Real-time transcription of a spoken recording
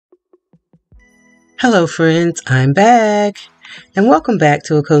Hello friends, I'm back and welcome back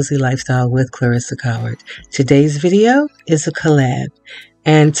to A Cozy Lifestyle with Clearissa. Today's video is a collab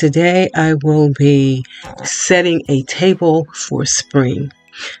and today I will be setting a table for spring.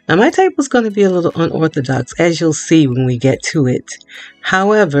 Now my table is going to be a little unorthodox as you'll see when we get to it.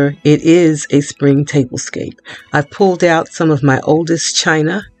 However, it is a spring tablescape. I've pulled out some of my oldest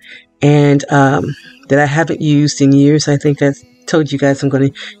china and that I haven't used in years. I think that's told you guys I'm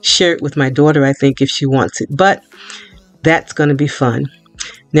going to share it with my daughter, I think, if she wants it, but that's going to be fun.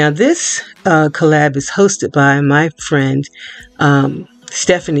 Now this collab is hosted by my friend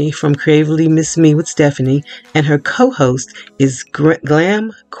Stephanie from Creatively MsMe with Stephanie, and her co-host is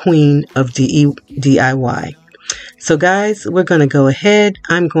Glam Queen of DIY. So guys, we're going to go ahead.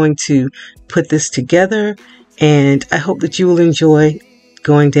 I'm going to put this together and I hope that you will enjoy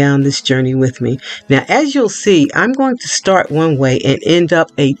going down this journey with me. Now, as you'll see, I'm going to start one way and end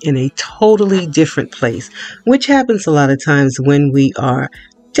up in a totally different place, which happens a lot of times when we are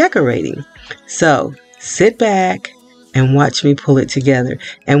decorating. So sit back and watch me pull it together.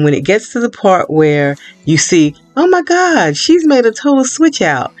 And when it gets to the part where you see, oh my God, she's made a total switch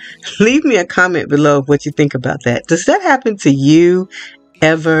out, leave me a comment below of what you think about that. Does that happen to you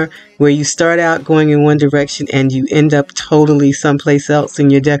ever, where you start out going in one direction and you end up totally someplace else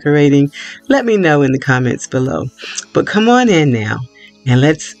in your decorating? Let me know in the comments below. But come on in now and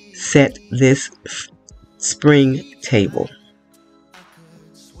let's set this spring table.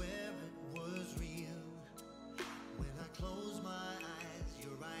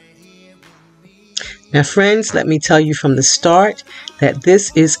 Now friends, let me tell you from the start that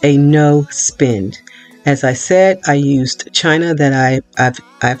this is a no spend. As I said, I used china that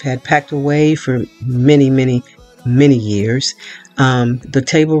I've had packed away for many years. The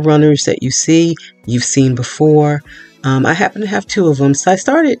table runners that you see, you've seen before. I happen to have two of them, so I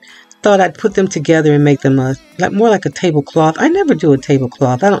thought I'd put them together and make them more like a tablecloth. I never do a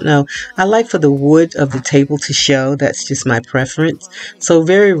tablecloth. I don't know. I like for the wood of the table to show. That's just my preference. So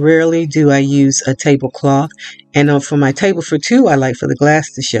very rarely do I use a tablecloth. And for my table for two, I like for the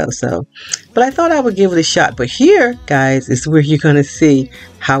glass to show. But I thought I would give it a shot. But here, guys, is where you're going to see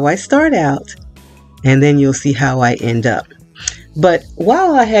how I start out, and then you'll see how I end up. But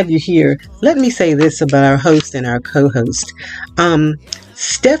while I have you here, let me say this about our host and our co-host.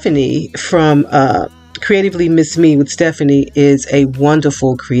 Stephanie from Creatively MsMe with Stephanie is a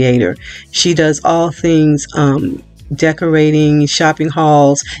wonderful creator. She does all things decorating, shopping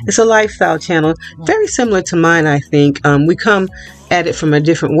hauls. It's a lifestyle channel, very similar to mine, I think. We come at it from a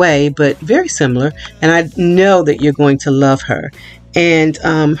different way, but very similar, and I know that you're going to love her. And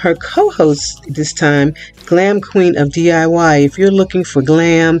her co-host this time, Glam Queen of DIY. If you're looking for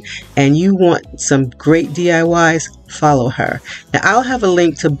glam and you want some great DIYs, follow her. Now I'll have a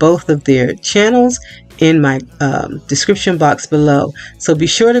link to both of their channels in my description box below, so be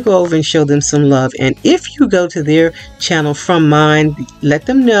sure to go over and show them some love. And if you go to their channel from mine, let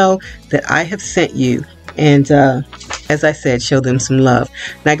them know that I have sent you, and as I said, show them some love.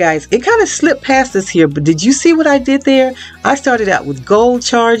 Now guys, it kind of slipped past us here, but did you see what I did there? I started out with gold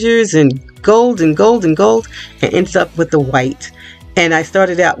chargers and gold and gold and gold, and ended up with the white. And I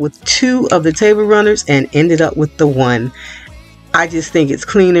started out with two of the table runners and ended up with the one. I just think it's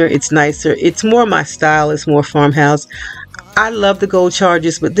cleaner, it's nicer, it's more my style, it's more farmhouse. I love the gold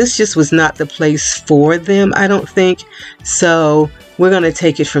chargers, but this just was not the place for them, I don't think. So we're going to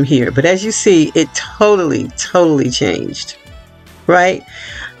take it from here. But as you see, it totally changed. Right?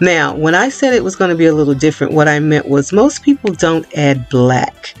 Now, when I said it was going to be a little different, what I meant was most people don't add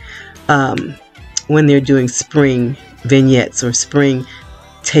black when they're doing spring vignettes or spring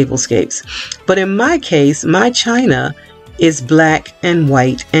tablescapes. But in my case, my china is black and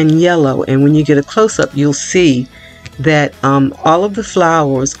white and yellow, and when you get a close-up, you'll see that all of the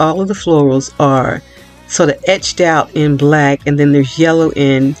flowers, all of the florals are sort of etched out in black, and then there's yellow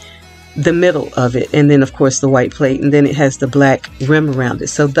in the middle of it, and then of course the white plate, and then it has the black rim around it.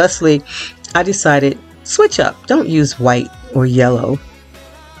 So thusly, I decided, switch up. Don't use white or yellow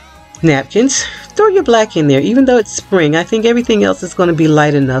napkins. Throw your black in there. Even though it's spring, I think everything else is going to be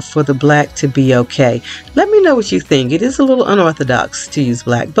light enough for the black to be okay. Let me know what you think. It is a little unorthodox to use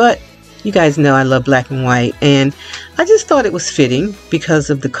black, but you guys know I love black and white, and I just thought it was fitting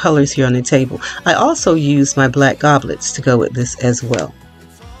because of the colors here on the table. I also used my black goblets to go with this as well.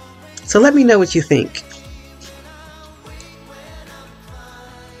 So let me know what you think.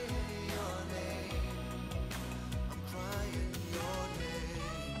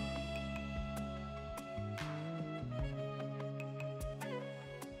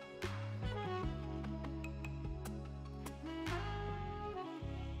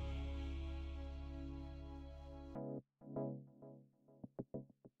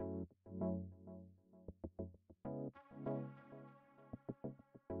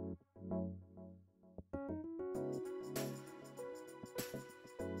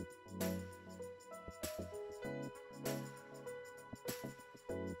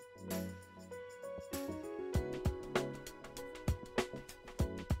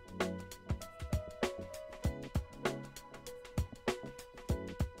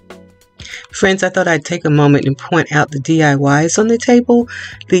 Friends, I thought I'd take a moment and point out the DIYs on the table.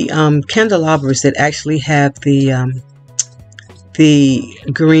 The candelabras that actually have the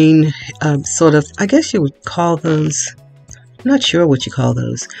green sort of, I guess you would call those, I'm not sure what you call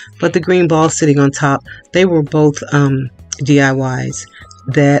those, but the green ball sitting on top, they were both DIYs.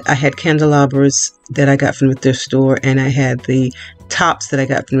 That I had candelabras that I got from the thrift store, and I had the tops that I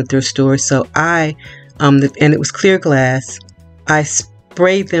got from the thrift store. So and it was clear glass. I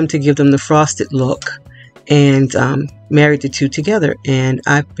sprayed them to give them the frosted look, and married the two together, and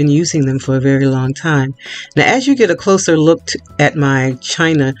I've been using them for a very long time. Now, as you get a closer look at my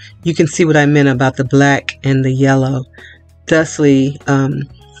china, you can see what I meant about the black and the yellow. Thusly,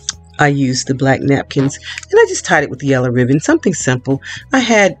 I used the black napkins, and I just tied it with the yellow ribbon, something simple. I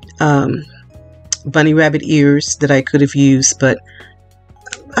had bunny rabbit ears that I could have used, but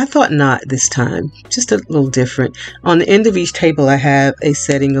I thought not this time, just a little different. On the end of each table, I have a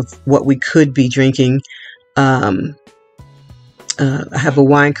setting of what we could be drinking. I have a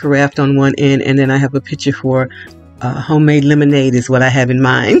wine carafe on one end, and then I have a picture for homemade lemonade is what I have in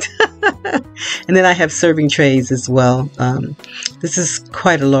mind. And then I have serving trays as well. This is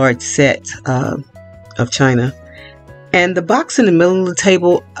quite a large set of china. And the box in the middle of the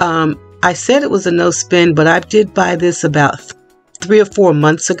table, I said it was a no spin, but I did buy this about 3 or 4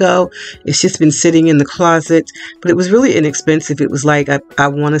 months ago. It's just been sitting in the closet, but it was really inexpensive. It was like, I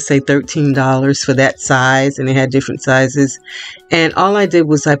want to say $13 for that size, and it had different sizes. And all I did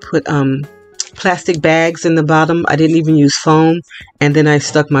was I put plastic bags in the bottom. I didn't even use foam. And then I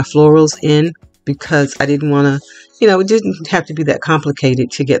stuck my florals in because I didn't want to, it didn't have to be that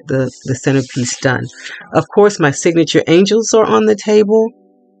complicated to get the centerpiece done. Of course, my signature angels are on the table.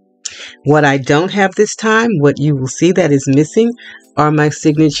 What I don't have this time, what you will see that is missing, are my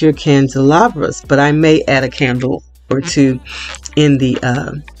signature candelabras, but I may add a candle or two in the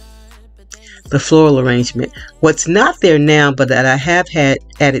floral arrangement. What's not there now, but that I have had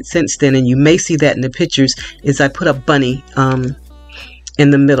added since then, and you may see that in the pictures, is I put a bunny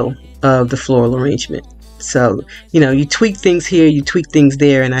in the middle of the floral arrangement. So, you tweak things here, you tweak things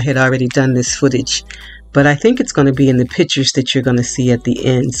there, and I had already done this footage. But I think it's going to be in the pictures that you're going to see at the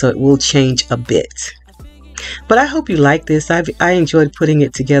end, so it will change a bit. But I hope you like this. I enjoyed putting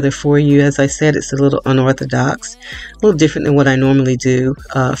it together for you. As I said, it's a little unorthodox, a little different than what I normally do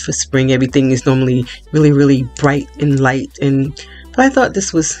for spring. Everything is normally really, really bright and light, but I thought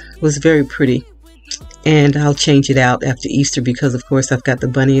this was very pretty. And I'll change it out after Easter because, of course, I've got the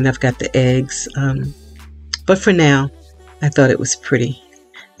bunny and I've got the eggs. But for now, I thought it was pretty,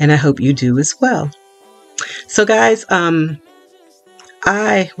 and I hope you do as well. So guys, I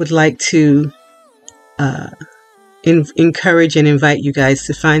would like to encourage and invite you guys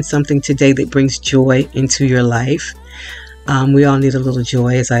to find something today that brings joy into your life. We all need a little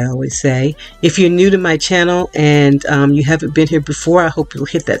joy, as I always say. If you're new to my channel and you haven't been here before, I hope you'll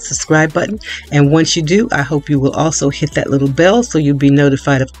hit that subscribe button. And once you do, I hope you will also hit that little bell so you'll be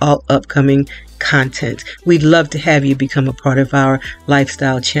notified of all upcoming content. We'd love to have you become a part of our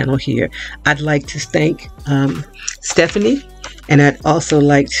lifestyle channel here. I'd like to thank Stephanie, and I'd also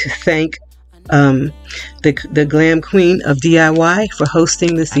like to thank the Glam Queen of DIY for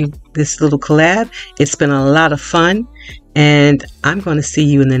hosting this little collab. It's been a lot of fun, and I'm going to see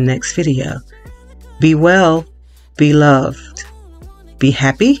you in the next video. Be well, be loved, be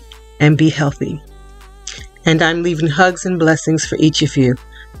happy, and be healthy. And I'm leaving hugs and blessings for each of you.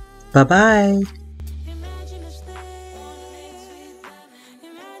 Bye-bye.